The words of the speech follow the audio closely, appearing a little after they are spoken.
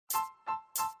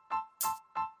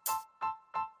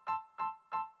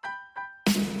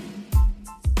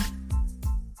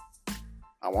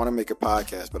want to make a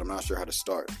podcast, but I'm not sure how to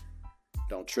start.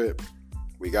 Don't trip.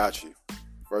 We got you.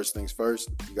 First things first,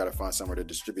 you got to find somewhere to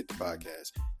distribute the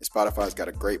podcast. And Spotify's got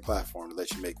a great platform to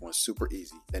let you make one super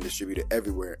easy, then distribute it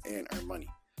everywhere and earn money.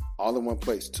 All in one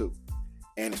place, too.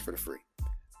 And it's for the free.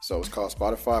 So it's called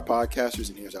Spotify Podcasters,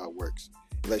 and here's how it works.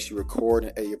 It lets you record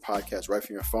and edit your podcast right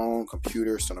from your phone,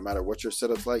 computer, so no matter what your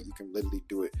setup's like, you can literally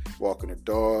do it walking a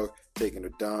dog, taking a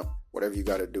dump, whatever you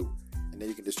got to do. And then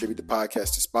you can distribute the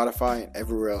podcast to Spotify and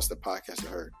everywhere else the podcast is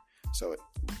heard. So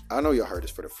I know y'all heard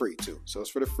it's for the free, too. So it's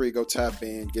for the free. Go tap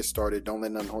in, get started. Don't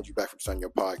let nothing hold you back from starting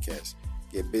your podcast.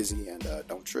 Get busy and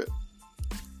don't trip.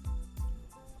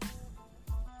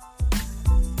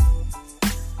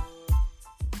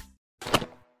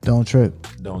 Don't trip.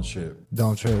 Don't trip.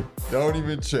 Don't trip. Don't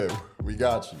even trip. We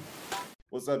got you.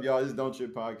 What's up, y'all? This is Don't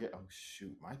Trip Podcast. Oh,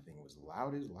 shoot. My thing was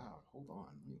loud as loud. Hold on.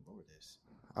 Let me lower this.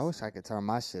 I wish I could turn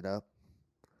my shit up.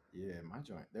 Yeah, my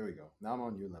joint. There we go. Now I'm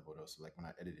on your level, though. So, like, when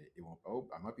I edit it, it won't. Oh,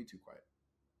 I might be too quiet.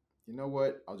 You know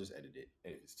what? I'll just edit it.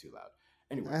 It's too loud.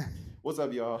 Anyway, what's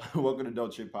up, y'all? Welcome to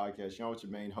Don't Trip Podcast. Y'all with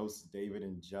your main hosts, David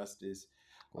and Justice.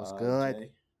 What's good? Jay.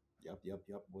 Yep.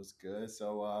 What's good?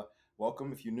 So,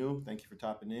 welcome. If you're new, thank you for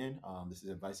topping in. This is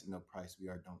Advice at No Price. We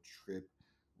are Don't Trip.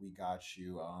 We got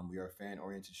you. We are a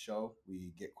fan-oriented show.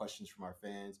 We get questions from our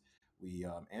fans. We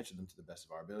answer them to the best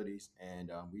of our abilities.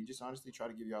 And we just honestly try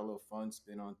to give y'all a little fun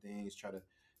spin on things, try to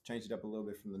change it up a little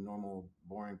bit from the normal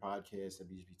boring podcast that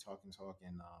we just be talking.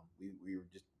 We were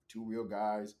just two real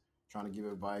guys trying to give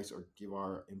advice or give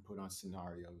our input on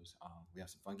scenarios. We have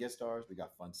some fun guest stars. We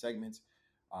got fun segments.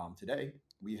 Today,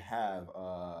 we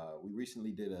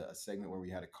recently did a segment where we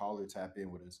had a caller tap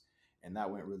in with us, and that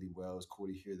went really well. It was cool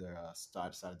to hear their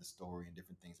side of the story and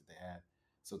different things that they had.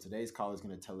 So today's caller is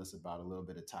going to tell us about a little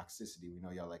bit of toxicity. We know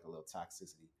y'all like a little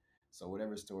toxicity. So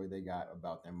whatever story they got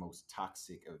about their most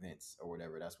toxic events or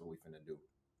whatever, that's what we're finna do.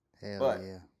 Hell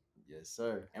yeah. Yes,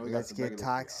 sir. And Let's get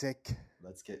toxic.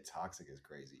 Let's get toxic is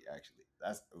crazy, actually.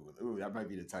 That's that might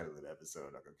be the title of the episode.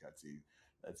 I'm gonna cut to you.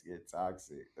 Let's get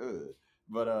toxic. Ugh.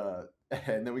 But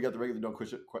and then we got the regular don't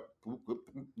question. We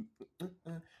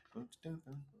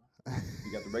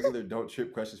got the regular don't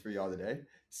trip questions for y'all today.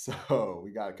 So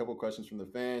we got a couple questions from the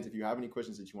fans. If you have any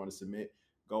questions that you want to submit,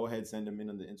 go ahead, send them in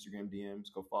on the Instagram DMs.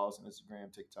 Go follow us on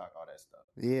Instagram, TikTok, all that stuff.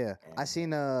 Yeah, and I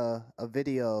seen a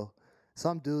video.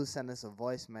 Some dude sent us a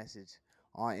voice message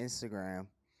on Instagram.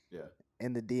 Yeah.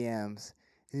 In the DMs.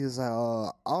 He was like,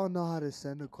 I don't know how to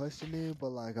send a question in, but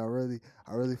like I really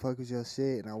fuck with your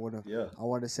shit, and I wanna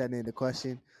send in the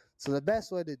question. So the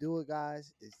best way to do it,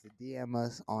 guys, is to DM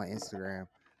us on Instagram.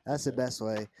 That's the best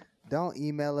way. Don't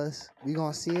email us. We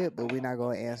gonna see it, but we're not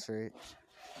gonna answer it.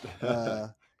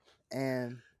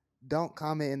 And don't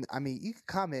comment. You can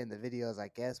comment in the videos, I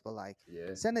guess, but like,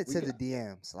 send it to the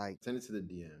DMs. Like, send it to the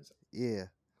DMs. Yeah.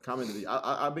 Comment to the.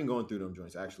 I've been going through them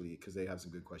joints actually because they have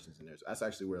some good questions in there. So that's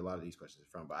actually where a lot of these questions are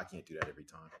from, but I can't do that every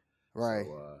time. Right.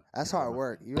 So, that's hard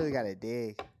work. You really gotta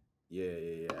dig.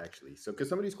 Yeah. Actually, so because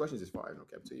some of these questions is fire, no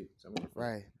cap to you.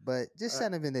 Right, but just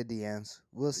send them in the DMs.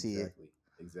 We'll see it.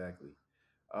 Exactly.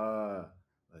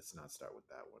 Let's not start with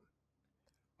that one.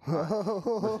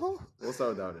 We'll start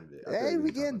with that one in a bit. Hey,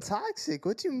 we getting toxic.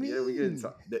 What you mean? Yeah, we getting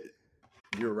toxic.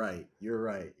 You're right.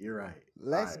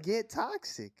 Let's get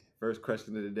toxic. First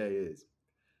question of the day is: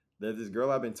 there's this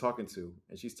girl I've been talking to,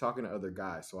 and she's talking to other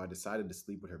guys. So I decided to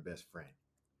sleep with her best friend.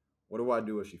 What do I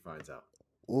do if she finds out?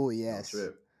 Oh yes, Don't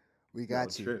trip. We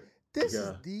got you. Trip. This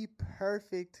is the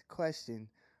perfect question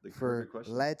for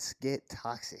Let's Get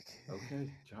Toxic. Okay,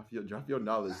 drop your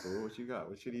knowledge, fool. What you got?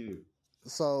 What should he do?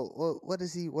 So what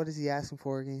is he asking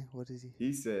for again? What is he?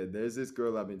 He said, "There's this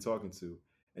girl I've been talking to,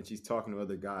 and she's talking to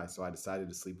other guys. So I decided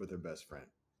to sleep with her best friend.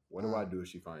 What do I do if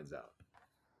she finds out?"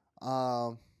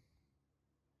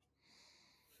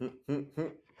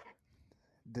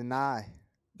 Deny.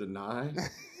 Deny.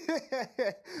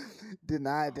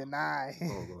 Deny.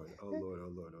 Oh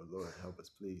Lord, help us,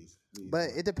 please. But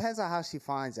it depends on how she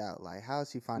finds out. Like, how is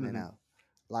she finding out?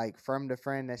 Like, from the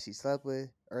friend that she slept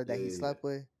with or that he slept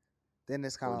with? Then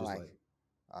it's kind of like,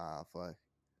 fuck.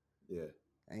 Yeah.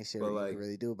 Ain't shit you can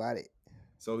really do about it.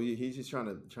 So he's just trying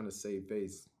to save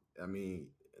face. I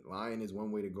mean, lying is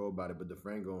one way to go about it, but the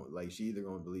friend she either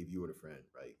gonna believe you or the friend,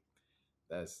 right?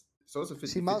 It's a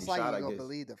 50-50 she most likely shot, gonna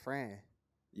believe the friend.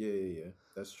 Yeah.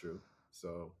 That's true.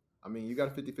 So I mean, you got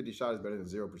a 50-50 shot is better than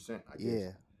 0%, I guess.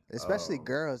 Yeah. Especially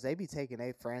girls, they be taking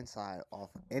their friend side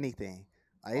off anything.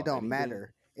 Like, it don't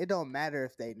matter. It don't matter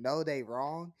if they know they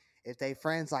wrong. If they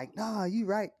friends like, nah, you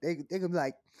right. They gonna be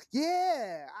like,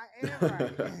 yeah, I am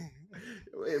right.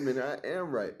 Wait a minute, I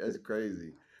am right. That's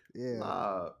crazy.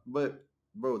 Yeah. But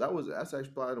bro, that's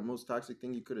actually probably the most toxic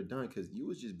thing you could have done because you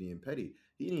was just being petty.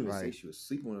 He didn't even say Right. she was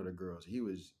sleeping with other girls. He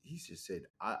just said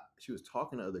she was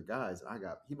talking to other guys.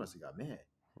 He must have got mad.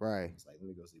 Right. It's like, let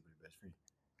me go sleep with your best friend.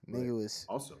 Nigga But was.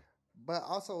 also, But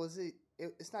also,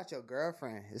 it's not your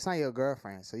girlfriend. It's not your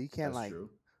girlfriend. So you can't that's like. true.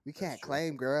 We That's can't true.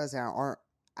 claim girls that aren't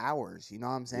ours. You know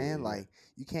what I'm saying? Yeah. Like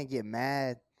you can't get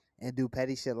mad and do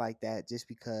petty shit like that just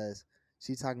because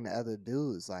she's talking to other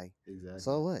dudes. Like, Exactly.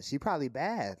 so what? She probably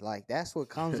bad. Like that's what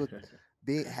comes with Comes with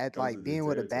the being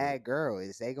with a territory. bad girl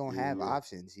is they gonna Yeah, have yeah.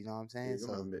 options. You know what I'm Yeah, saying? you're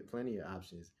gonna So have plenty of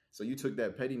options. So you took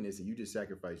that pettiness and you just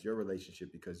sacrificed your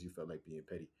relationship because you felt like being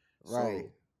petty. right,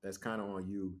 So that's kind of on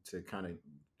you to kind of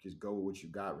just go with what you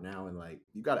got now, and like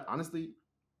you got to honestly,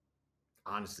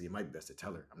 it might be best to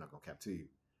tell her. I'm not gonna cap to you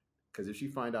because if she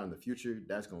find out in the future,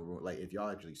 that's gonna ruin. Like if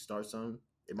y'all actually start something,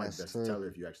 it might be that's best to true. tell her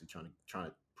if you actually trying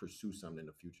to pursue something in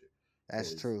the future.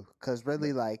 That's true. Cause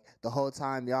really, like the whole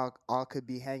time y'all all could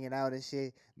be hanging out and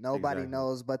shit. Nobody Exactly.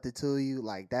 knows but the two of you.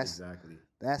 Like that's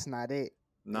not it.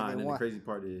 Nah, and then the crazy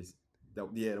part is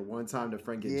that the one time the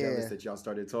friend get jealous that y'all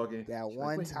started talking. That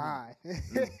one like, time.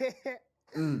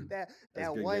 that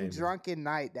good one game, drunken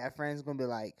night, that friend's gonna be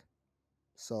like,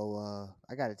 so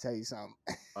I gotta tell you something.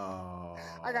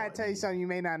 I gotta tell you something you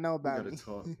may not know about me.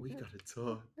 We gotta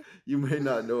talk. You may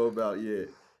not know about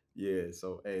Yeah.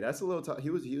 So hey, that's a little he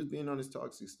was being on his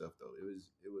toxic stuff though.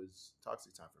 It was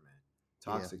toxic time for man.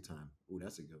 Toxic time. Ooh,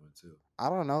 that's a good one too. I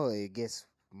don't know. It gets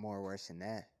more worse than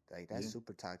that. Like that's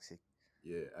super toxic.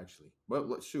 Yeah, actually. But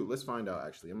let's find out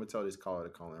actually. I'm gonna tell this caller to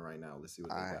call in right now. Let's see what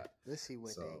they got. Let's see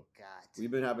what they got.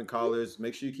 We've been having callers.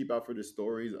 Make sure you keep out for the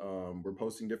stories. We're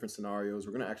posting different scenarios.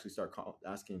 We're gonna actually start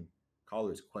asking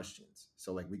callers questions.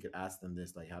 So like we could ask them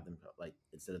this, like have them like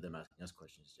instead of them asking us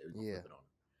questions, we can flip it on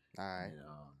them. All right. And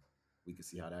we can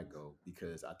see how that go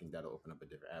because I think that'll open up a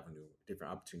different avenue,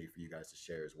 different opportunity for you guys to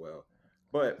share as well.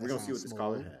 But we're gonna see what this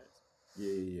caller has.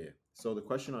 Yeah. So the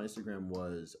question on Instagram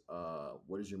was,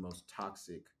 what is your most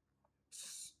toxic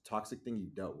thing you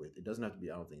dealt with? It doesn't have to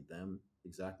be, I don't think, them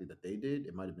exactly that they did.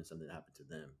 It might have been something that happened to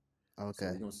them. Okay.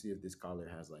 So we're gonna see if this caller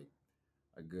has like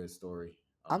a good story.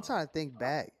 I'm trying to think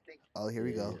back. Oh, here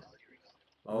we go.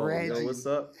 Oh, Reggie. Yo, what's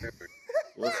up?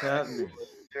 What's happening?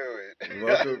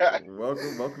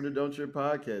 Welcome to Don't Trip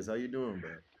Podcast. How you doing,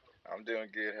 bro? I'm doing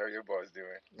good. How are your boys doing?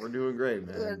 We're doing great,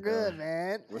 man. We're good,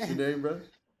 man. What's your name, bro?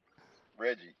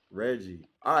 Reggie.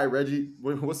 All right, Reggie.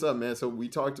 What's up, man? So we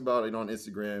talked about it on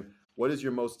Instagram. What is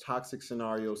your most toxic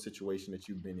scenario situation that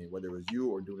you've been in, whether it was you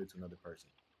or doing it to another person?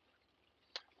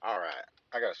 All right.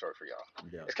 I got a story for y'all.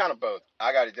 Yeah. It's kind of both.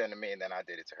 I got it done to me and then I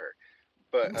did it to her.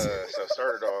 But so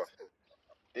started off,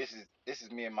 this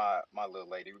is me and my little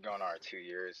lady. We're going on our 2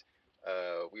 years.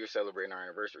 We were celebrating our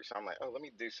anniversary. So I'm like, oh, let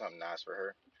me do something nice for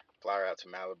her. Fly her out to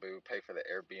Malibu, pay for the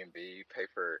Airbnb, pay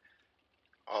for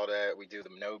all that. We do the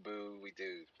Nobu, we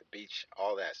do the beach,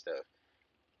 all that stuff.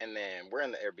 And then we're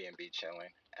in the Airbnb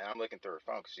chilling, and I'm looking through her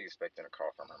phone because she's expecting a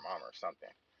call from her mom or something.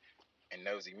 And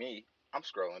nosy me, I'm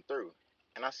scrolling through,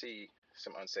 and I see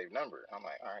some unsaved number. I'm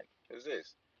like, all right, who's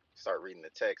this? Start reading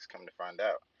the text, come to find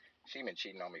out, she been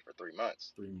cheating on me for 3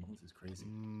 months. 3 months is crazy.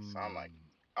 So I'm like,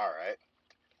 all right.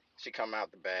 She come out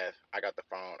the bath. I got the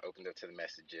phone, opened up to the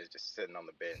messages, just sitting on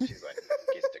the bed. And she's like,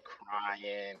 gets to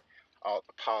crying, all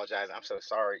apologizing. I'm so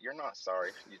sorry. You're not sorry.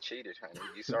 You cheated, honey.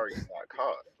 You sorry you got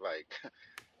caught. Like,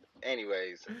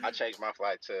 anyways, I changed my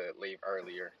flight to leave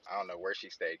earlier. I don't know where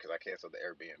she stayed because I canceled the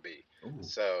Airbnb. Ooh.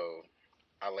 So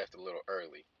I left a little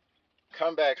early.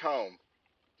 Come back home.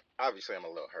 Obviously, I'm a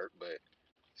little hurt, but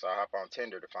so I hop on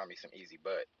Tinder to find me some easy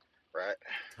butt, right?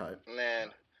 Type. And then,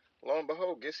 lo and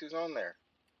behold, guess who's on there?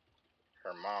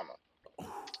 Her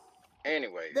mama.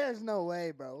 Anyways. There's no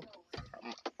way, bro.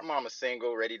 Her mama's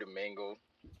single, ready to mingle.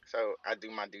 So I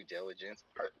do my due diligence.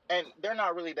 And they're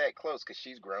not really that close because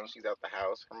she's grown. She's out the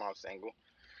house. Her mom's single.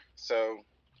 So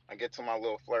I get to my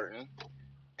little flirting.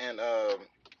 And I'm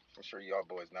sure y'all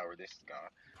boys know where this is going.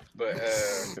 But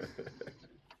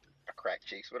I cracked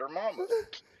cheeks with her mama.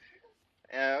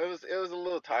 And it was a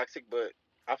little toxic, but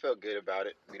I felt good about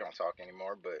it. We don't talk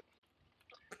anymore, but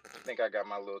I think I got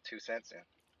my little 2 cents in.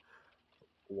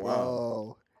 Wow.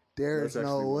 Bro, there's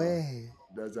no way.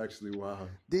 That's actually wild.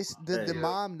 Did the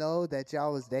mom know that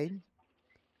y'all was dating?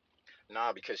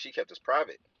 Nah, because she kept us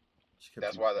private.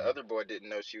 That's why the other boy didn't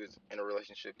know she was in a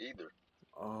relationship either.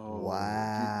 Oh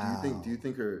wow! Do you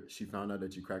think she found out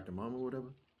that you cracked her mom or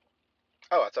whatever?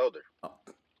 Oh, I told her.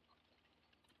 Oh.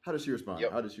 How did she respond?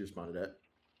 Yep. How did she respond to that?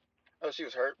 Oh, she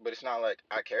was hurt, but it's not like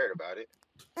I cared about it.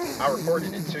 I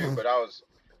recorded it too, but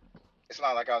it's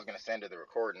not like I was gonna send her the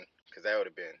recording because that would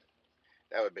have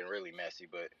been really messy.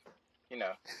 But you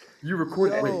know, you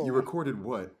recorded. Wait, you recorded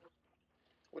what?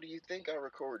 What do you think I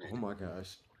recorded? Oh my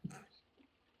gosh.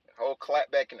 Whole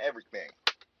clapback and everything.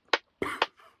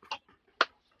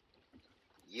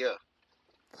 Yeah.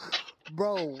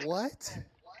 Bro, what?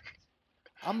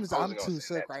 I wasn't I'm gonna too send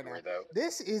shook that right to now. her though.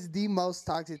 This is the most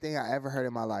toxic thing I ever heard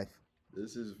in my life.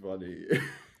 This is funny.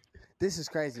 This is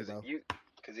crazy, Cause bro. if you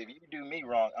do me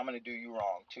wrong, I'm gonna do you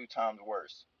wrong 2 times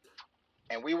worse.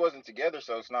 And we wasn't together,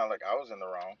 so it's not like I was in the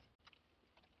wrong.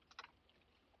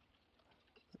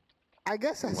 I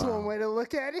guess that's one Wow. way to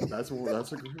look at it. That's a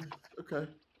okay.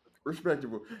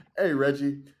 Respectable. Hey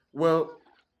Reggie. Well,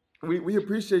 we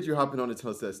appreciate you hopping on to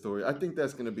tell us that story. I think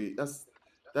that's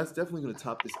definitely gonna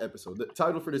top this episode. The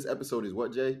title for this episode is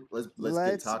what, Jay? Let's get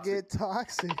Let's toxic. get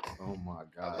toxic. Oh my I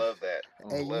gosh. love that. Oh.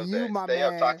 I And love you, that. my Stay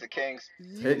up, man. Toxic Kings.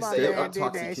 You, my Stay man, up, did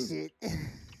Toxic that Kings. shit.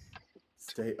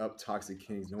 Stay up, Toxic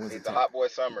Kings. No one's It's a hot boy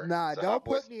summer. Nah, It's a don't hot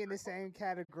boy. put me in the same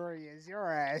category as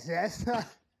your ass. That's not.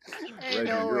 Ain't Reggie,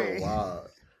 no you're way. wild.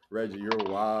 Reggie, you're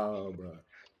wild, bro.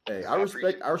 Hey, I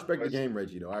appreciate respect the it. game,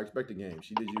 Reggie. Though I respect the game.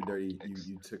 She did you dirty.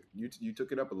 You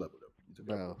took it up a level though. You took it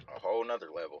Bro, up A whole nother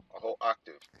level. A whole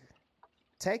octave.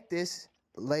 take this,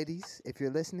 ladies, if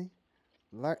you're listening.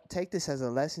 Take this as a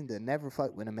lesson to never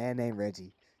fuck with a man named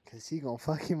Reggie, cause he gonna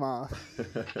fuck him off.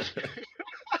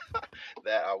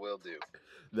 That I will do.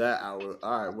 That I will.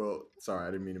 All right. Well, sorry,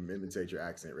 I didn't mean to imitate your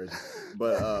accent, Reggie.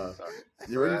 But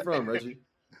Sorry. where you from, Reggie?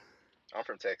 I'm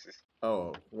from Texas.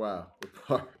 Oh wow. What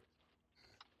part?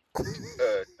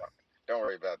 Don't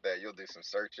worry about that. You'll do some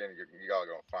searching. Y'all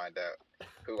gonna find out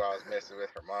who I was messing with.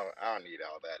 Her mama. I don't need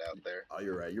all that out there. Oh,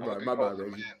 you're right. You're I'm a right. good My bad,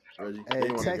 wholesome Reggie. man. Reggie. Hey, They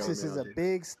want the Texas government is out a there.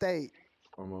 big state.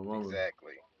 Oh my mama.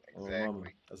 Exactly. Oh, my mama.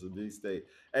 Exactly. That's a big state.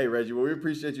 Hey, Reggie. Well, we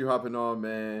appreciate you hopping on,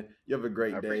 man. You have a I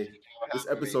great appreciate day. you This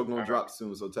having me. episode gonna drop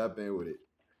soon, so tap in with it.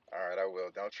 All right, I will.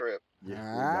 Don't trip. Yeah,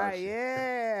 All we got right, you.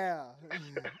 yeah.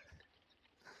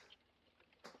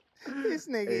 This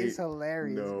nigga is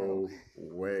hilarious, no bro.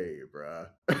 way, bruh.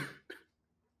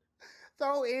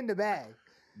 Throw in the bag.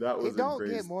 That was It don't a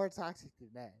great. get more toxic than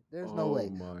that. There's oh no way.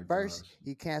 My First, gosh.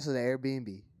 he canceled the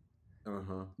Airbnb.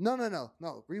 Uh-huh.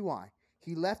 No. Rewind.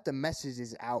 He left the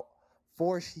messages out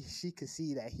before she could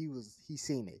see that he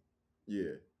seen it.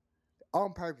 Yeah.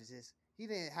 On purposes. He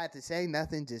didn't have to say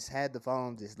nothing, just had the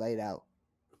phone just laid out,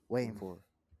 waiting for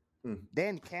her.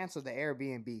 Then canceled the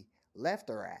Airbnb, left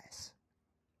her ass.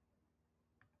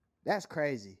 That's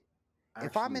crazy. Actually,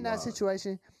 if I'm in that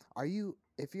situation,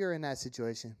 if you're in that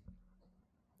situation,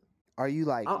 are you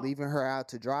like leaving her out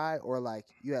to dry, or like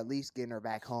you at least getting her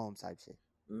back home type shit?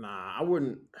 Nah, I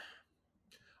wouldn't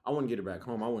get her back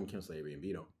home. I wouldn't cancel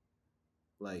Airbnb though.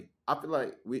 Like, I feel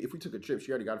like if we took a trip,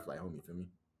 she already got to fly home. You feel me?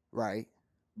 Right.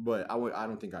 But I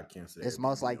don't think I'd cancel it. It's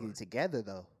most likely together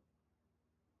though.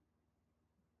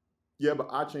 Yeah, but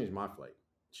I changed my flight.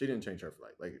 She didn't change her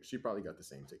flight. Like, she probably got the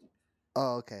same ticket.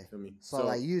 Oh, okay. Feel me? So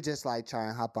like you just like try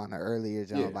and hop on an earlier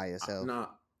jump by yourself.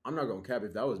 I'm not gonna cap.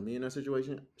 If that was me in that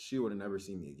situation, she would have never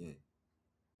seen me again.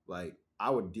 Like, I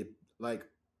would dip. Like,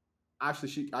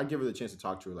 actually, I'd give her the chance to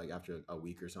talk to her like after a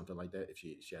week or something like that if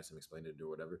she had some explaining to do or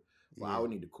whatever. But I would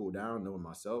need to cool down, knowing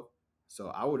myself. So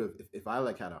I would have, if I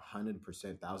like had 100%,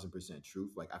 1000%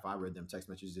 truth, like if I read them text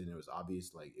messages and it was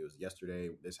obvious, like it was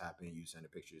yesterday, this happened, you sent the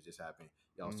pictures, this happened,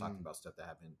 y'all was talking about stuff that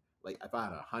happened. Like if I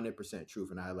had 100%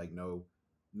 truth and I had like no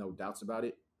doubts about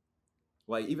it,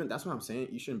 like even that's what I'm saying.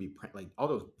 You shouldn't be like all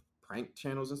those prank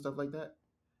channels and stuff like that.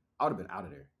 I would have been out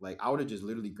of there. Like I would have just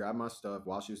literally grabbed my stuff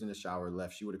while she was in the shower,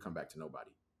 left. She would have come back to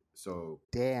nobody. So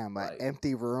damn, like, an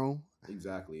empty room.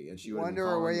 Exactly, and she would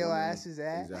wonder where your ass is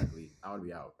at. Exactly, I would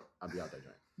be out. I'd be out that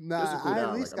joint. Nah, I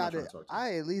at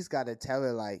least gotta tell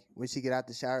her like when she get out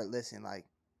the shower. Listen, like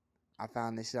I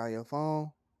found this shit on your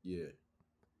phone. Yeah,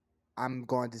 I'm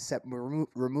going to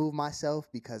remove myself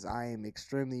because I am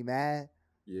extremely mad.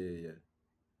 Yeah.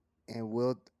 And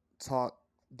we'll talk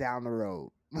down the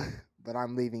road, but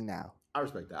I'm leaving now. I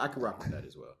respect that. I could rock with that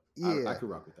as well. Yeah, I could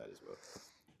rock with that as well.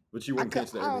 But you wouldn't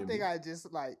cancel that. I don't think I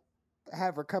just like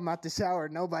have her come out the shower.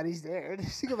 Nobody's there.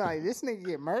 She gonna be like, "This nigga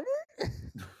get murdered."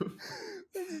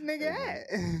 Where's this nigga at?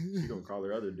 She gonna call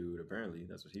her other dude. Apparently,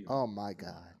 that's what he. Oh my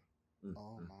god.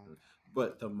 Oh my.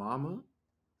 But the mama,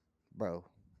 bro.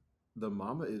 The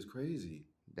mama is crazy.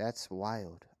 That's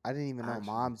wild. I didn't even know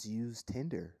moms use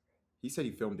Tinder. He said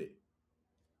he filmed it.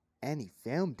 And he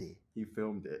filmed it. He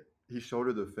filmed it. He showed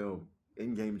her the film,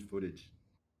 in-game footage.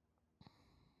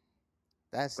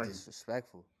 That's like,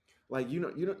 disrespectful. Like you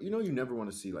never want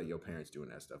to see like your parents doing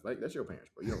that stuff. Like that's your parents,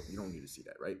 but you don't need to see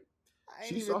that, right?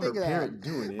 She saw her parent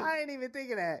doing it. I ain't even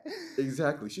think of that.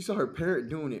 Exactly. She saw her parent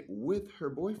doing it with her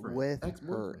boyfriend. With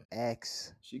her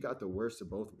ex. She got the worst of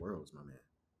both worlds, my man.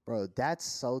 Bro, that's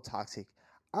so toxic.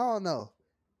 I don't know.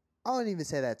 I don't even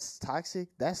say that's toxic.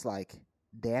 That's like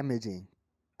damaging.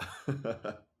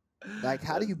 Like,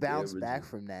 how do you bounce back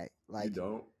from that? Like,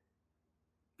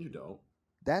 You don't.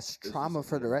 That's trauma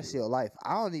for the rest of your life.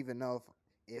 I don't even know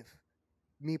if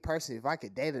me personally, if I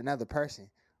could date another person,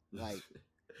 like.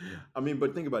 I mean,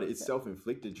 but think about it. It's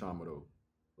self-inflicted trauma, though.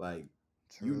 Like,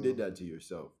 you did that to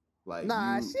yourself. Like,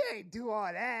 she ain't do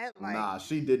all that. Like,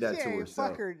 she did that she to ain't herself.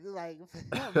 Fuck her, like,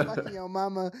 I'm fucking your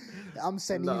mama. I'm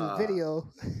sending you a video.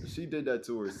 She did that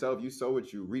to herself. You sow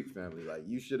what you reap, family. Like,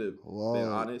 you should have been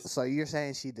honest. So you're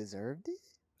saying she deserved it?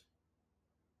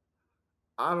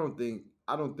 I don't think.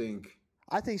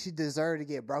 I think she deserved to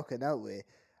get broken up with.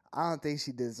 I don't think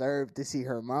she deserved to see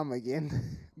her mama getting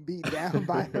beat down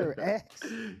by her ex.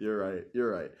 You're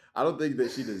right. I don't think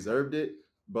that she deserved it,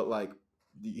 but like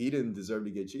he didn't deserve to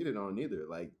get cheated on either.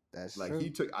 Like that's like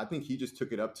true. I think he just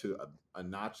took it up to a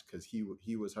notch because he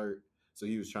was hurt, so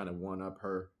he was trying to one up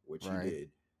her, which he did,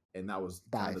 and that was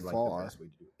kind of like the best way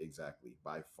to do it. Exactly,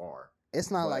 by far.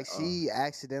 It's not like she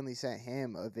accidentally sent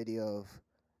him a video of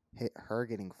her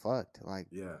getting fucked. Like,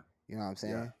 you know what I'm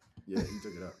saying? Yeah, he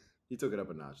took it up. He took it up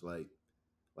a notch. Like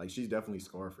she's definitely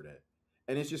scarred for that.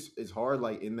 And it's hard,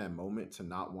 like, in that moment to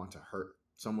not want to hurt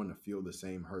someone to feel the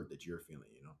same hurt that you're feeling,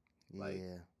 you know? Like,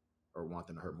 or want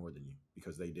them to hurt more than you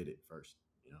because they did it first,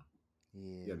 you know?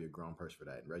 Yeah. You gotta be a grown person for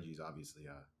that. And Reggie's obviously,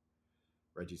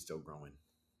 Reggie's still growing.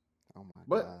 Oh my God.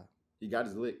 But he got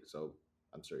his lick, so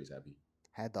I'm sure he's happy.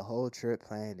 Had the whole trip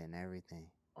planned and everything.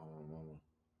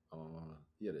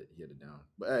 He had it down.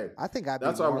 But hey, I think I'd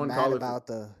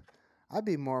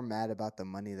be more mad about the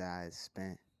money that I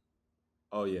spent.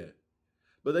 Oh yeah.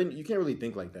 But then you can't really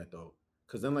think like that though.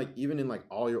 Cause then, like, even in like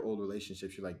all your old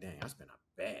relationships, you're like, dang, I spent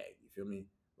a bag. You feel me?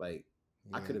 Like,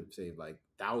 I could have saved like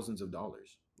thousands of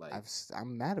dollars. Like,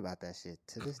 I'm mad about that shit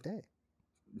to this day.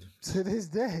 To this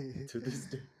day.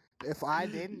 If I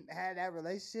didn't have that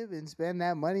relationship and spend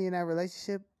that money in that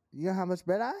relationship, you know how much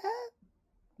bread I had?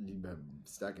 You've been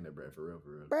stacking that bread for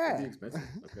real. Bruh. It'd be expensive.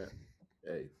 Okay.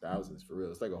 Hey, thousands for real.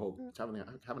 It's like a whole having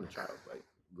a child, like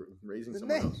raising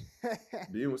someone else.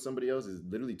 Being with somebody else is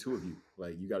literally two of you.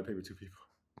 Like, you got to pay for two people.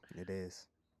 It is.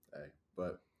 Hey,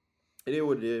 but it is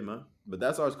what it is, man. But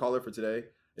that's our caller for today.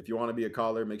 If you want to be a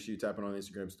caller, make sure you tap in on the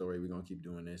Instagram story. We're gonna keep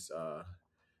doing this.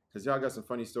 Because y'all got some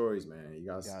funny stories, man.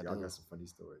 Y'all got some funny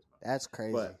stories, man. That's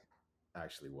crazy. But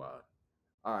actually wild.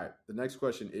 All right. The next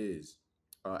question is,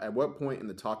 at what point in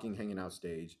the talking, hanging out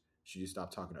stage should you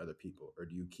stop talking to other people? Or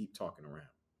do you keep talking around?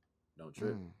 Don't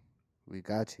trip. We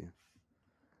got you.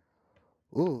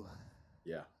 Ooh.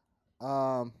 Yeah.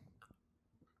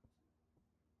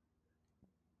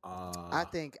 I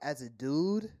think as a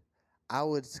dude, I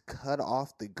would cut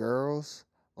off the girls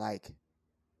like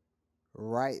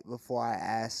right before I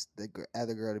asked the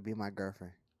other girl to be my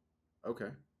girlfriend. Okay.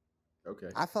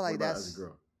 I feel like that's as a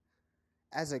girl.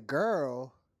 As a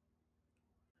girl,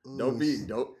 don't make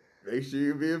sure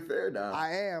you're being fair now.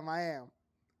 I am.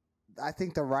 I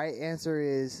think the right answer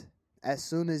is as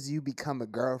soon as you become a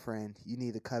girlfriend, you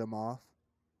need to cut them off.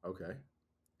 Okay.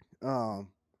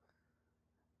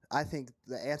 I think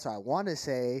the answer I want to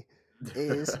say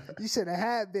is you shouldn't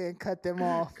have been cut them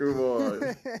off. Come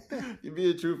on. You're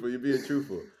being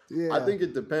truthful. Yeah. I think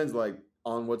it depends, like,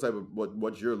 on what type of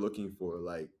what you're looking for.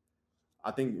 Like,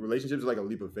 I think relationships are like a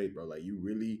leap of faith, bro. Like, you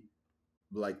really,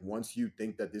 like, once you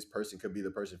think that this person could be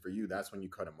the person for you, that's when you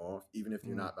cut them off, even if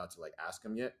you're not about to, like, ask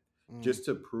them yet, just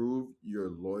to prove your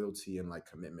loyalty and, like,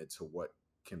 commitment to what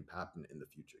can happen in the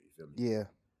future. You feel me? Yeah.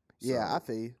 Yeah, I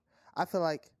feel you. I feel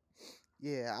like,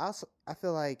 I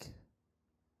feel like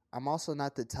I'm also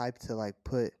not the type to, like,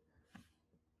 put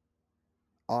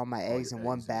all my eggs in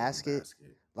one basket,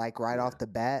 like, right off the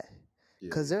bat.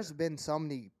 Because there's been so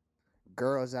many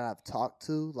girls that I've talked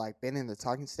to, like, been in the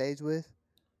talking stage with,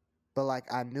 but,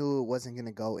 like, I knew it wasn't going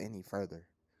to go any further.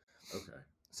 Okay.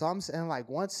 So I'm saying, like,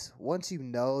 once you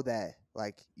know that,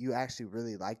 like, you actually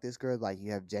really like this girl, like,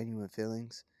 you have genuine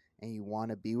feelings and you want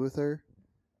to be with her,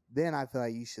 then I feel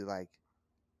like you should, like,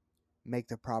 take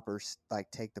the proper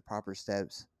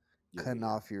steps, cutting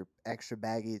off your extra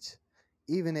baggage,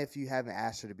 even if you haven't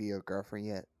asked her to be your girlfriend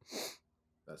yet.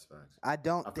 That's facts. I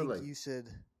don't think you should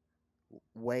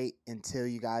wait until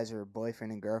you guys are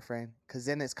boyfriend and girlfriend, because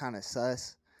then it's kind of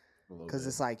sus. Because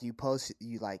it's like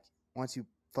once you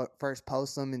first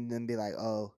post them and then be like,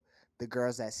 oh, the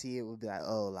girls that see it will be like,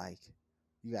 oh, like,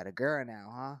 you got a girl now,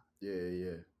 huh?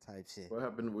 Yeah. Type shit. What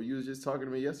happened? Well, you was just talking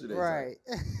to me yesterday. Right.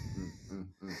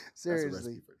 Seriously. That's a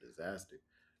recipe for disaster.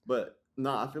 But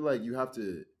no, I feel like you have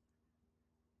to,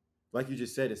 like you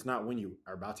just said, it's not when you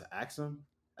are about to ask them.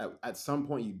 At some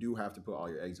point, you do have to put all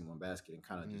your eggs in one basket and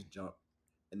kind of just jump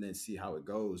and then see how it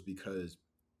goes, because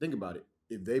think about it.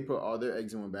 If they put all their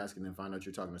eggs in one basket and then find out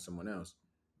you're talking to someone else,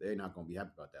 they're not gonna be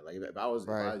happy about that. Like if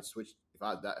Right. I switched, if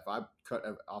I cut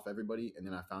off everybody and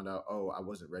then I found out, oh, I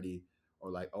wasn't ready,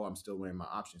 or like, oh, I'm still weighing my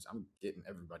options, I'm getting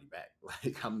everybody back.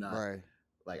 Like I'm not, Right.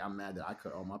 like I'm mad that I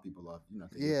cut all my people off. You know,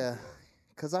 cut your Yeah. people off.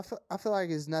 Cause I feel like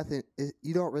it's nothing.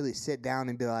 You don't really sit down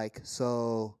and be like,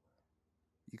 so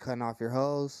you cutting off your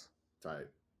hose?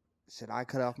 Type. Should I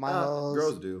cut off my hose?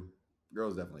 Girls do.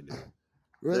 Girls definitely do.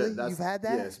 Really? That's You've had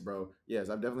that? yes, bro. Yes,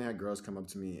 I've definitely had girls come up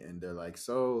to me and they're like,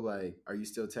 "So, like, are you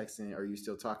still texting? Are you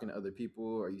still talking to other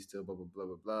people? Are you still blah blah blah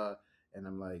blah blah?" And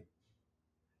I'm like,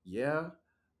 "Yeah.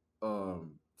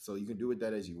 So you can do with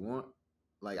that as you want."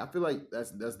 Like, I feel like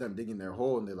that's them digging their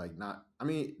hole, and they're like, not. I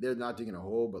mean, they're not digging a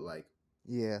hole, but like,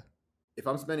 Yeah. if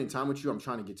I'm spending time with you, I'm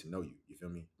trying to get to know you. You feel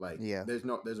me? Like, Yeah. there's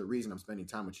a reason I'm spending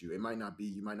time with you. It might not be,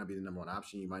 you might not be the number one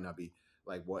option. You might not be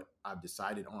like what I've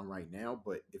decided on right now.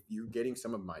 But if you're getting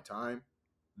some of my time,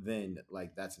 then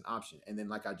like that's an option. And then,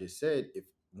 like I just said, if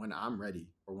when I'm ready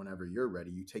or whenever you're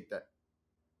ready, you take that.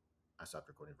 I stopped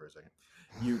recording for a second.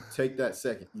 You take that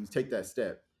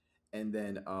step, and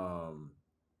then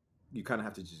you kind of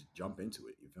have to just jump into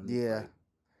it. You feel me? Yeah. Like,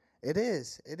 It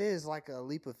is. It is like a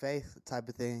leap of faith type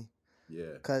of thing.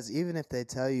 yeah. Because even if they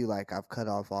tell you, like, I've cut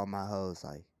off all my hoes,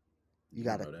 like, you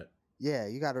got to, know that. yeah,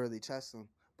 you got to really trust them.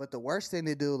 But the worst thing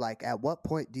to do, like, at what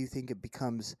point do you think it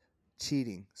becomes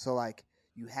cheating? So, like,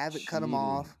 you haven't cut them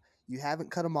off. You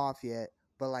haven't cut them off yet,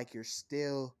 but, like, you're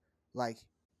still, like,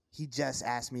 he just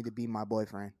asked me to be my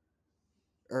boyfriend.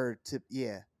 Or to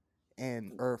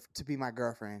be my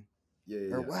girlfriend. Yeah.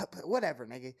 Or whatever,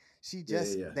 nigga.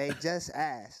 They just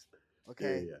asked.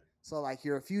 Okay? Yeah. So, like,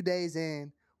 you're a few days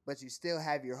in, but you still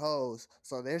have your hoes.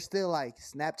 So they're still, like,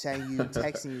 Snapchatting you,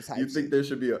 texting you type You think shit. there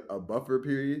should be a buffer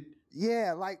period?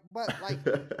 Yeah, like, but, like,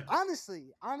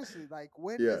 honestly, like,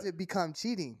 when does it become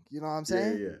cheating? You know what I'm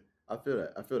saying? Yeah. I feel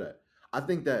that. I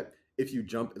think that if you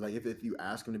jump, like, if you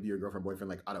ask him to be your girlfriend, boyfriend,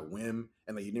 like, out of whim,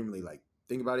 and, like, you didn't really, like,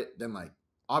 think about it, then, like,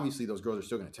 obviously those girls are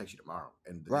still going to text you tomorrow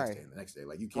and the next day and the next day.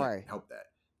 Like, you can't help that.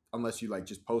 Unless you, like,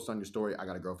 just post on your story, I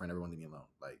got a girlfriend, everyone leave me alone.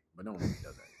 Like, but no one really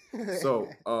does that. So,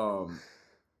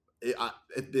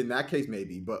 in that case,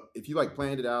 maybe. But if you, like,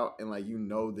 planned it out and, like, you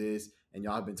know this and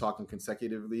y'all have been talking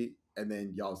consecutively and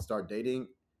then y'all start dating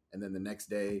and then the next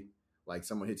day, like,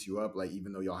 someone hits you up, like,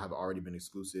 even though y'all have already been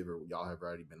exclusive or y'all have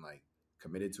already been, like,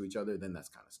 committed to each other, then that's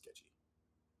kind of sketchy.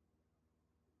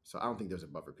 So I don't think there's a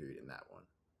buffer period in that one.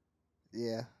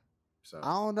 Yeah. So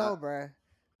I don't know, bruh.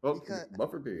 Well,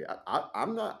 buffer period.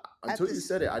 I'm not, until you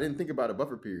said it, I didn't think about a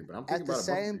buffer period, but I'm thinking about a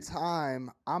buffer period. At the same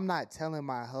time, I'm not telling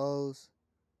my hoes,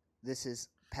 this is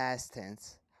past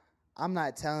tense. I'm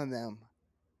not telling them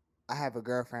I have a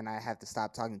girlfriend, I have to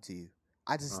stop talking to you.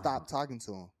 I just stopped talking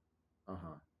to them.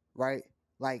 Right?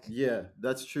 Like, yeah,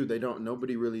 that's true.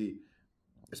 Nobody really,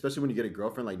 especially when you get a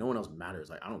girlfriend, like, no one else matters.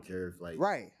 Like, I don't care if, like,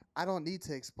 right. I don't need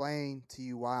to explain to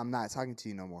you why I'm not talking to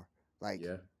you no more. Like,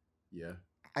 yeah.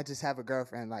 I just have a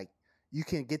girlfriend. Like, you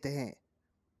can get the hint.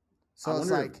 So it's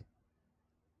like,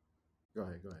 go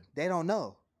ahead. They don't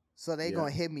know, so they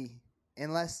gonna hit me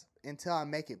until I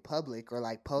make it public or,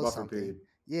 like, post buffer something. Period.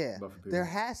 Yeah, buffer period. There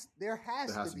has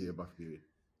to be a buffer period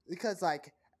because,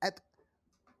 like,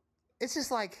 it's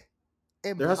just like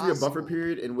impossible. There has to be a buffer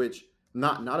period in which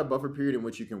not a buffer period in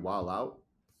which you can wild out.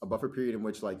 A buffer period in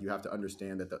which, like, you have to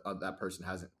understand that that person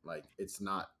hasn't, like, it's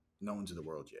not known to the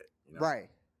world yet. You know? Right.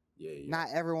 Yeah. Not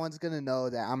everyone's gonna know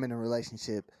that I'm in a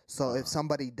relationship. So if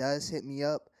somebody does hit me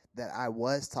up that I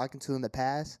was talking to in the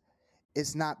past,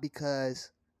 it's not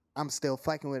because I'm still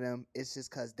fucking with them. It's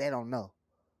just because they don't know.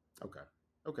 Okay.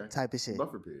 Type of shit.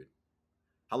 Buffer period.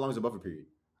 How long is a buffer period?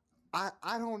 I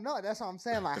don't know. That's what I'm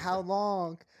saying. Like, how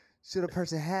long should a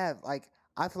person have? Like,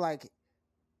 I feel like.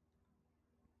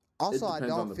 Also, I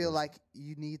don't feel like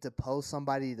you need to post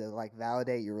somebody to, like,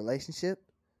 validate your relationship.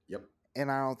 Yep.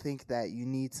 And I don't think that you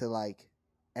need to, like,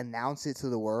 announce it to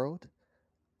the world.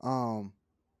 So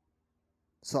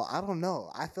I don't know.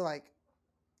 I feel like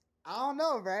I don't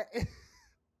know, right?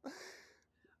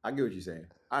 I get what you're saying.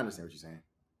 I understand what you're saying.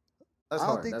 That's I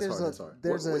don't hard. think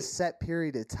there's a set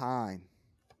period of time.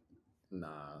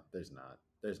 Nah, there's not.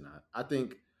 I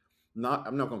think not.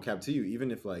 I'm not gonna cap to you.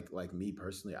 Even if like me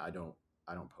personally, I don't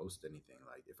post anything.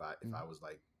 Like if I was,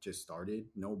 like, just started,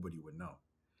 nobody would know.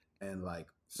 And, like,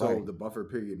 so the buffer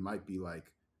period might be,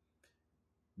 like,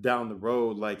 down the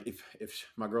road, like if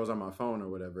my girl's on my phone or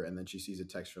whatever, and then she sees a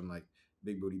text from, like,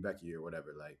 Big Booty Becky or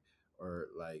whatever, like, or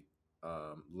like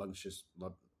Lunctious,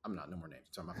 I'm not, no more names,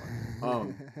 it's on my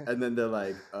phone. And then they're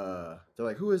like,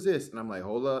 who is this? And I'm like,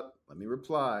 hold up, let me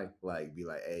reply, like, be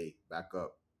like, hey, back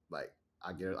up, like,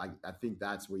 I get. I think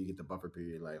that's where you get the buffer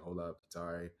period. Like, hold up,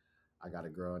 sorry, I got a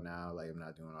girl now. Like, I'm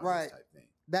not doing all this type thing.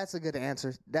 That's a good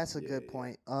answer. That's a good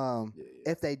point.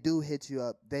 If they do hit you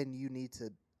up, then you need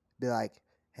to be like,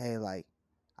 hey, like,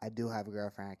 I do have a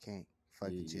girlfriend. I can't fuck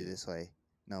with you this way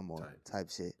no more. Type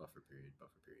shit. Buffer period.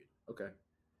 Okay.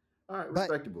 All right,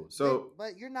 respectable. So,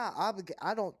 but you're not obligated.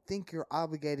 I don't think you're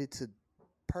obligated to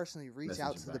personally reach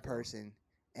out to the person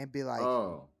and be like,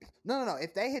 no.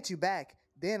 If they hit you back,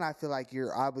 then I feel like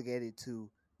you're obligated to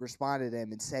respond to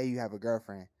them and say you have a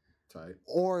girlfriend. Tight.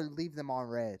 Or leave them on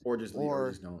red. Or just leave, or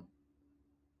just don't.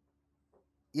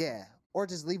 Yeah. Or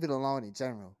just leave it alone in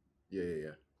general.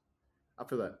 Yeah. I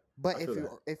feel that. But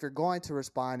if you're going to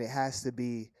respond, it has to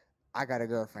be, I got a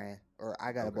girlfriend or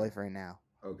I got a boyfriend now.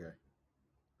 Okay.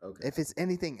 If it's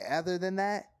anything other than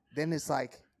that, then it's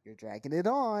like you're dragging it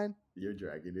on. You're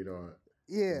dragging it on.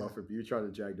 Yeah. You're trying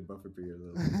to drag the buffer period a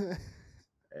little bit.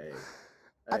 Hey.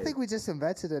 I think we just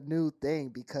invented a new thing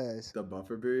because the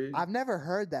buffer period. I've never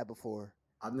heard that before.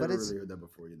 I've never really heard that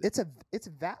before either. It's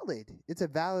valid. It's a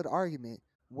valid argument.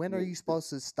 When are you supposed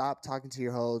to stop talking to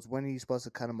your hoes? When are you supposed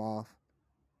to cut them off?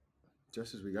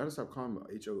 Justice, we gotta stop calling them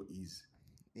HOEs.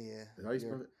 Yeah. Is how you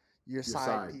spell it? Your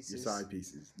side pieces. Your side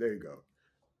pieces. There you go.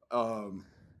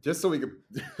 Just so we can,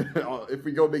 if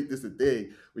we go make this a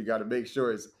thing, we got to make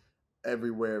sure it's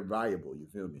everywhere viable. You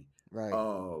feel me? Right.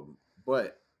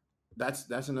 But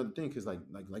that's another thing because like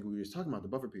we were just talking about the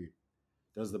buffer period.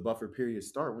 Does the buffer period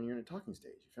start when you're in a talking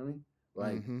stage? You feel me?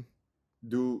 Like,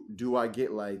 do I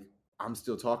get like I'm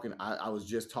still talking? I was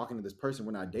just talking to this person.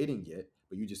 We're not dating yet,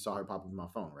 but you just saw her pop up on my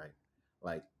phone, right?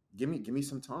 Like, give me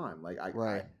some time. Like I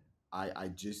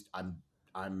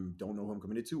don't know who I'm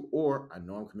committed to, or I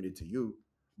know I'm committed to you,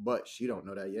 but she don't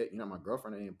know that yet. You're not my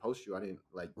girlfriend. I didn't post you. I didn't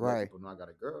let people know I got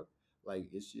a girl. Like,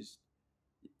 it's just.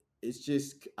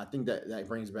 I think that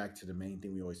brings back to the main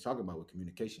thing we always talk about with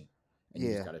communication. And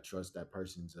you just gotta trust that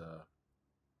person's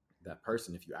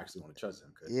if you actually want to trust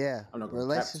them. I'm not gonna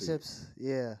relationships.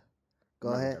 Yeah. Go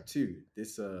ahead. Too.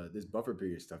 This buffer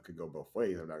period stuff could go both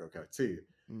ways. I'm not gonna cap to you.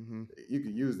 Mm-hmm. You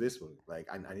could use this one. Like,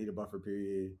 I need a buffer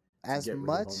period. As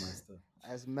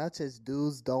much as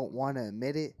dudes don't want to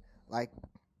admit it, like,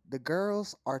 the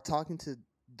girls are talking to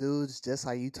dudes just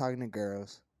like you talking to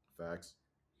girls. Facts.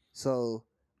 So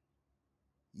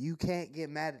you can't get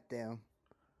mad at them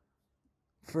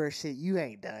for shit you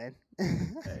ain't done.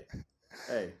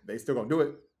 hey, they still gonna do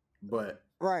it, but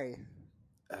right.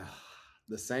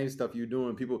 The same stuff you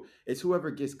doing, people. It's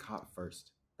whoever gets caught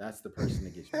first. That's the person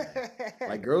that gets mad.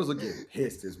 Like, girls will get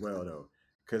pissed as well though,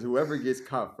 because whoever gets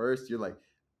caught first, you're like,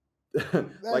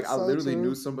 like I literally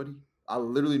knew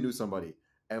somebody.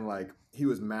 And like he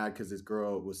was mad because this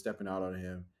girl was stepping out on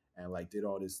him and like did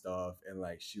all this stuff and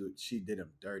like she did him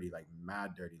dirty, like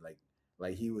mad dirty,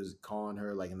 like he was calling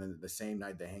her like, and then the same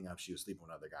night they hang up, she was sleeping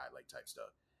with another guy, like type stuff.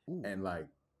 Ooh. And like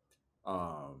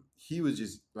he was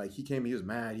just like, he was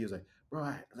mad. He was like,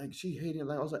 bro, like she hated.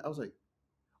 Like I was like,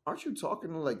 aren't you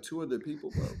talking to like two other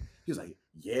people, bro? He was like,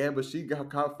 yeah, but she got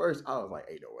caught first. I was like,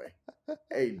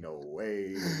 ain't no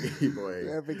way, boy.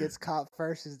 Whoever gets caught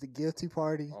first is the guilty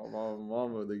party. Oh, my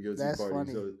mama, the guilty That's party.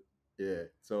 Funny. So yeah.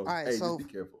 So all right, hey, so just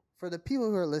be careful. For the people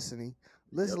who are listening,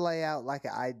 let's lay out like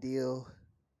an ideal.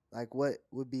 Like, what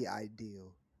would be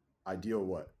ideal? Ideal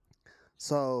what?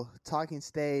 So talking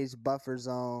stage, buffer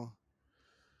zone.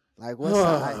 Like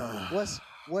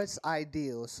what's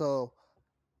ideal? So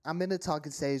I'm in a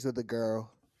talking stage with a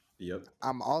girl. Yep.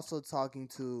 I'm also talking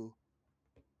to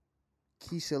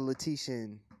Keisha, Letitia,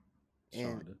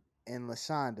 and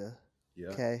LaShonda. Yeah.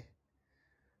 Okay.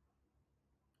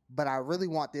 But I really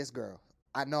want this girl.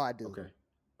 I know I do.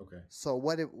 Okay. So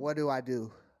what do I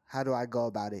do? How do I go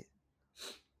about it?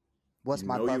 What's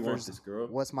my buffer? You want this girl?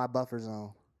 What's my buffer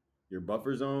zone? Your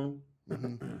buffer zone?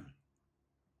 Mm-hmm.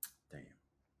 Damn.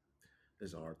 This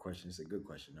is a hard question. It's a good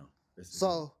question though.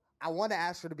 So I want to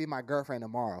ask her to be my girlfriend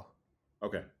tomorrow.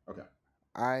 Okay.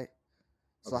 All right.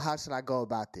 So how should I go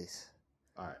about this?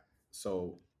 All right.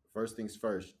 So first things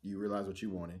first, you realize what you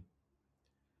wanted.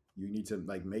 You need to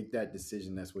like make that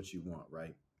decision. That's what you want,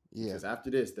 right? Yeah. Because after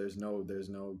this, there's no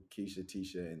Keisha,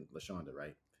 Tisha, and LaShonda,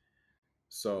 right?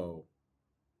 So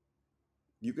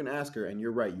you can ask her, and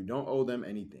you're right. You don't owe them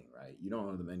anything, right? You don't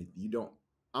owe them anything. You don't.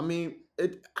 I mean,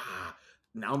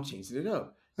 now I'm changing it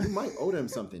up. You might owe them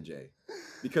something, Jay.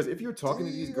 Because if you're talking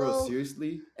to these girls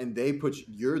seriously and they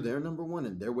you're their number one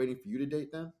and they're waiting for you to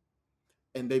date them,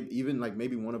 and they've even like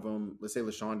maybe one of them, let's say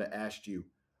LaShonda asked you,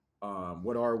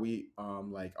 what are we,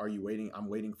 like, are you waiting? I'm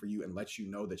waiting for you, and lets you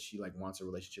know that she like wants a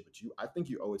relationship with you. I think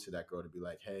you owe it to that girl to be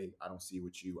like, hey, I don't see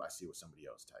with you. I see with somebody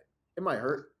else type. It might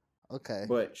hurt. Okay.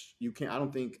 But you can't. I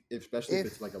don't think, especially if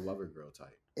it's like a lover girl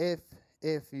type.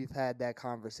 If you've had that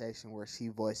conversation where she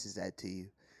voices that to you,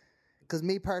 because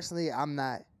me personally, I'm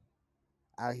not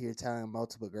out here telling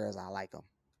multiple girls I like them.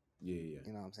 Yeah.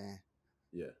 You know what I'm saying?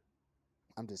 Yeah.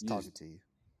 I'm just talking to you.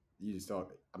 You just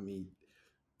talk. I mean,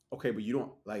 okay, but you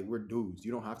don't like. We're dudes.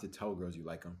 You don't have to tell girls you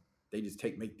like them. They just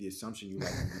make the assumption you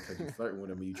like them because you're flirting with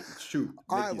them. And you shoot.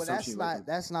 All right, well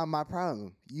that's not my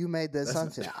problem. You made the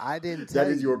assumption. I didn't tell you.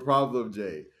 That is your problem,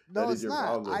 Jay. No, that it's is your not.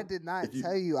 problem. I did not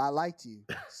tell you I liked you.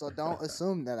 So don't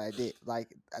assume that I did,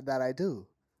 like that I do.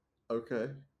 Okay.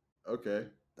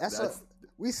 That's what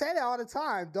we say that all the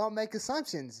time. Don't make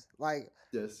assumptions. Like,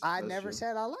 yes, I never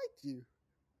said I liked you.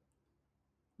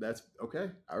 That's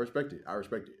okay. I respect it.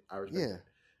 Yeah.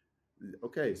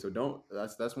 Okay, so don't.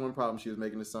 That's one problem. She was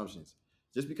making assumptions.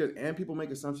 Just because, and people make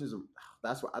assumptions.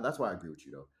 That's why I agree with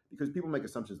you though, because people make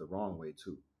assumptions the wrong way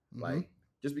too. Mm-hmm. Like,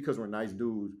 just because we're nice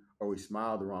dudes, or we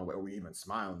smile the wrong way, or we even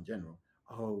smile in general.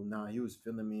 Oh no, he was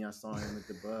feeling me. I saw him with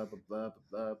the blah blah blah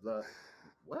blah blah.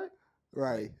 What?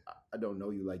 Right. Like, I don't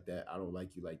know you like that. I don't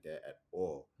like you like that at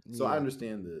all. So I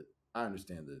understand the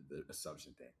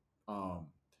assumption thing.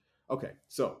 Okay,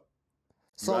 so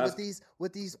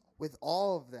with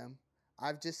all of them,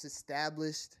 I've just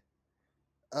established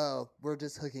we're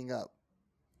just hooking up.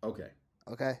 Okay.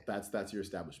 That's your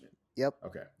establishment. Yep.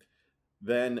 Okay.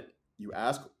 Then you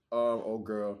ask old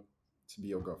girl to be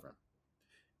your girlfriend.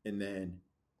 And then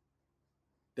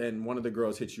one of the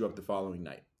girls hits you up the following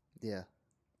night. Yeah.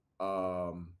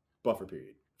 Buffer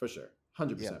period, for sure.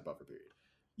 100% buffer period.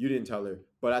 You didn't tell her,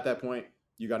 but at that point,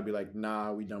 you got to be like,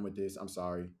 nah, we done with this. I'm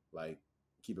sorry. Like,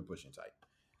 keep it pushing tight.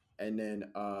 And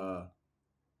then,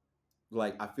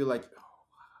 like, I feel like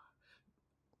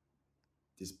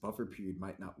this buffer period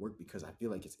might not work because I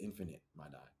feel like it's infinite, my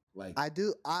guy. Like, I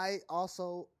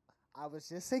was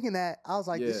just thinking that. I was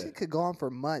like, this shit could go on for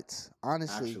months,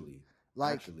 honestly.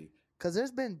 Actually. Because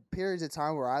there's been periods of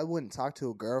time where I wouldn't talk to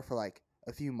a girl for like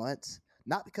a few months.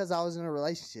 Not because I was in a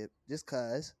relationship, just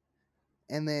because.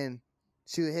 And then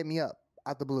she would hit me up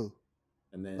out the blue.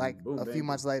 And then like boom, a few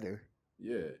months later.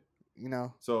 Yeah. You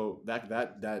know? So that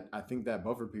I think that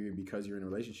buffer period, because you're in a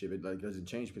relationship, it like doesn't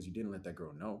change because you didn't let that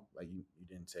girl know. Like you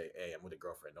didn't say, hey, I'm with a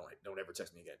girlfriend. Don't ever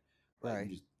text me again. Like, right.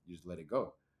 You just let it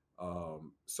go.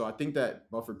 So I think that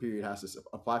buffer period has to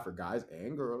apply for guys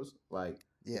and girls. Like,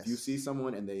 if you see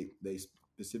someone and they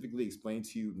specifically explain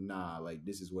to you, nah, like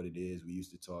this is what it is. We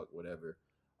used to talk, whatever.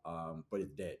 But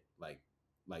it's dead. Like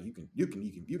you can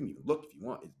even look if you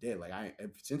want. It's dead. Like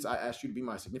since I asked you to be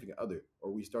my significant other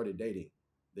or we started dating,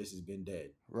 this has been dead.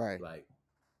 Right. Like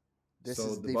this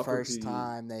is the first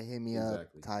time they hit me up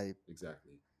type.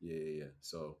 Exactly. Yeah.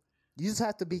 So you just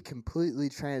have to be completely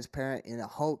transparent in a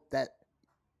hope that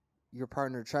your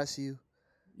partner trusts you.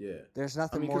 Yeah. There's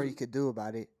nothing more you could do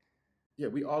about it. Yeah,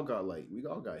 we all got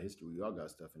history. We all got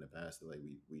stuff in the past that like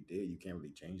we did. You can't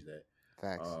really change that.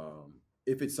 Facts.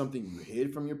 If it's something you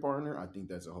hid from your partner, I think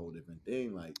that's a whole different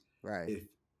thing. Like, right.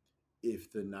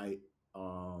 If the night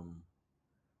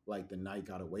like the night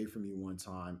got away from you one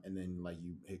time and then like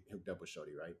you hooked up with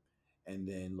shorty, right? And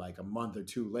then like a month or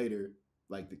two later,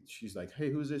 like she's like,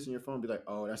 hey, who's this in your phone? Be like,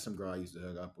 oh, that's some girl I used to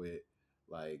hook up with,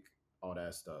 like all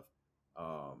that stuff.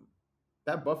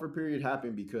 That buffer period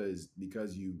happened because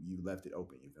you left it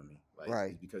open. You feel me? Like,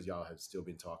 right. It's because y'all have still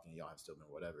been talking, y'all have still been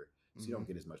whatever. So you don't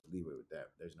get as much leeway with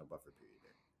that. There's no buffer period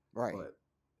there. Right. But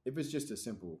if it's just a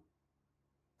simple,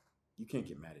 you can't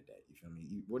get mad at that. You feel me?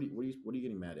 What are you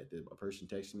getting mad at? Did a person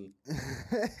text me?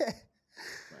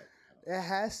 It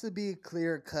has to be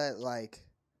clear cut. Like,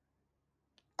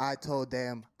 I told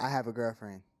them I have a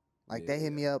girlfriend. Like, they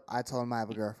hit me up. I told them I have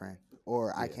a girlfriend,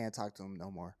 or I can't talk to them no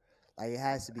more. Like, it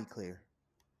has to be clear.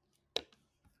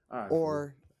 Right,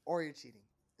 or you're cheating.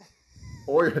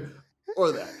 or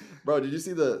that, bro. Did you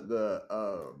see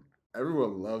the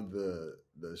everyone loved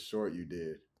the short you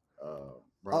did?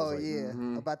 Bro,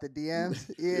 about the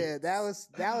DMs. Yeah, that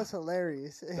was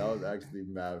hilarious. That was actually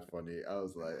mad funny. I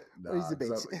was like, nah,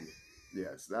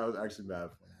 yes, that was actually mad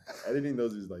funny. Editing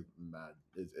those is like mad.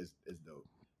 It's dope.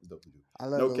 It's dope to do. I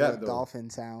love the dolphin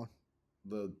sound.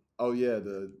 The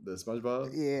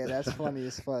SpongeBob. Yeah, that's funny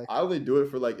as fuck. I only do it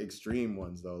for like extreme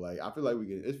ones though. Like I feel like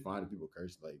it's fine if people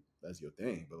curse, like that's your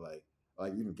thing. But like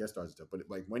even guest stars and stuff. But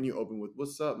like when you open with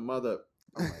 "What's up, mother?"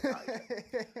 I'm like,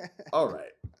 all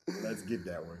right, let's get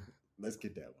that one.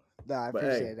 No, I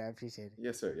appreciate it.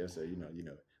 Yes, sir. You know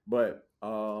it. But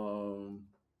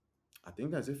I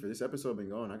think that's it for this episode. Been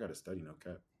going. I got to study, no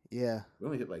cap. Yeah. We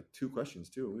only hit like 2 questions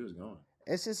too. We was going.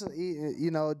 It's just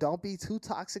don't be too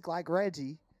toxic like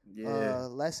Reggie. Yeah.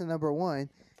 Lesson number 1,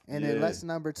 and then lesson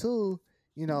number 2.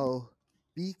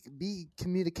 Be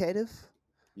communicative.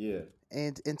 Yeah.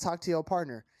 And talk to your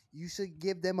partner. You should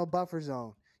give them a buffer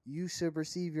zone. You should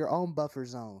receive your own buffer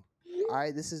zone. All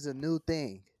right, this is a new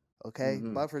thing. Okay,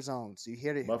 buffer zones. You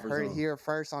heard it here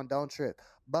first on Don't Trip.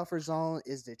 Buffer zone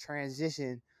is the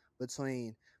transition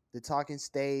between the talking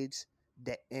stage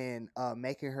and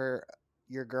making her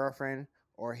your girlfriend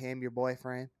or him your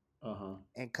boyfriend,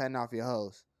 and cutting off your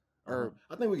hoes. Or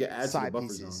I think we can add to the buffer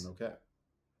pieces. zone. Okay.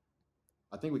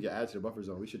 I think we can add to the buffer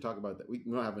zone. We should talk about that. We're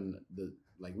not having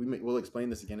we'll explain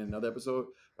this again in another episode,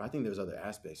 but I think there's other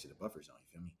aspects to the buffer zone. You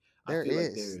feel me? I feel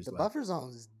like there's the buffer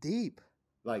zone is deep.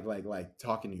 Like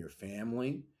talking to your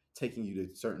family, taking you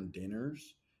to certain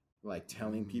dinners, like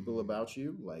telling people about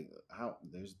you, like how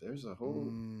there's a whole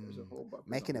buffer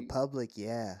making zone. It public,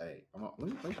 yeah. Hey, let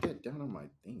me write that down on my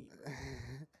thingy.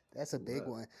 That's a big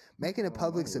one. Making it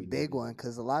public's a big one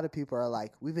because a lot of people are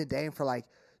like, we've been dating for like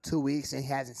 2 weeks and he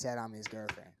hasn't said I'm his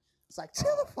girlfriend. It's like,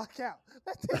 chill the fuck out.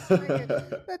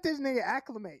 Let this nigga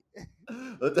acclimate.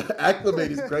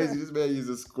 Acclimate is crazy. This man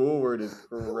uses school word is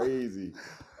crazy.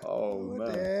 Oh,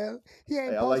 man. The hell? He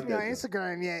ain't posted me on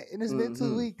Instagram yet, and it's been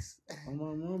 2 weeks. Oh,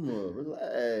 my mama.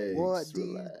 Relax. Well,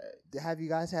 have you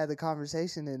guys had the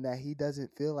conversation in that he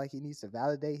doesn't feel like he needs to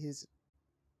validate his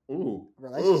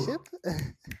relationship?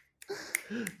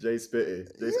 Jay spitting.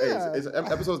 Yeah. Hey,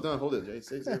 episode's done. Hold it, Jay.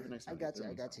 Say it for next time.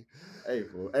 I got you. Hey,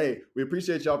 fool. Hey, we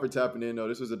appreciate y'all for tapping in, though.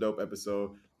 This was a dope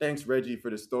episode. Thanks, Reggie, for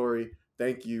the story.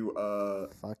 Thank you,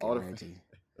 Reggie.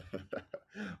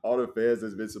 all the fans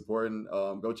that's been supporting.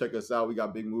 Go check us out. We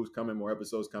got big moves coming, more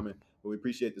episodes coming. But we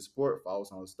appreciate the support. Follow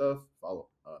us on the stuff. Follow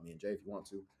me and Jay if you want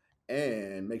to.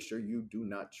 And make sure you do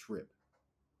not trip.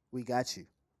 We got you.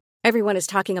 Everyone is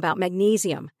talking about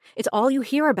magnesium. It's all you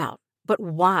hear about. But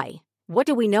why? What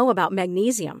do we know about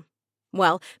magnesium?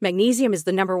 Well, magnesium is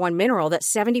the number one mineral that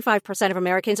 75% of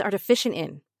Americans are deficient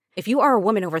in. If you are a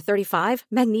woman over 35,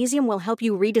 magnesium will help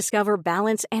you rediscover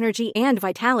balance, energy, and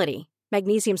vitality.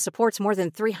 Magnesium supports more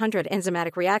than 300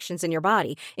 enzymatic reactions in your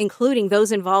body, including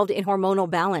those involved in hormonal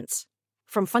balance.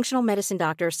 From functional medicine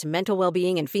doctors to mental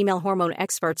well-being and female hormone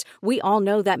experts, we all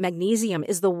know that magnesium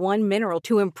is the one mineral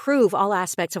to improve all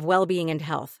aspects of well-being and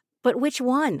health. But which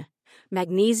one?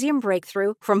 Magnesium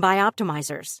Breakthrough from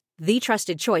Bioptimizers, the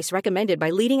trusted choice recommended by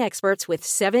leading experts with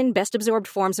 7 best-absorbed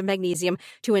forms of magnesium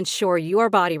to ensure your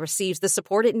body receives the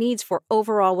support it needs for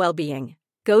overall well-being.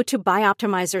 Go to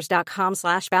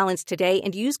bioptimizers.com/balance today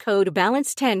and use code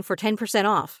BALANCE10 for 10%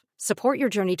 off. Support your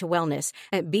journey to wellness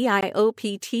at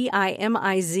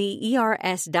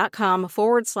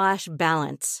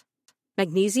bioptimizers.com/balance.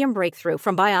 Magnesium Breakthrough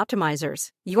from Bioptimizers,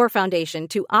 your foundation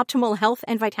to optimal health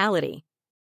and vitality.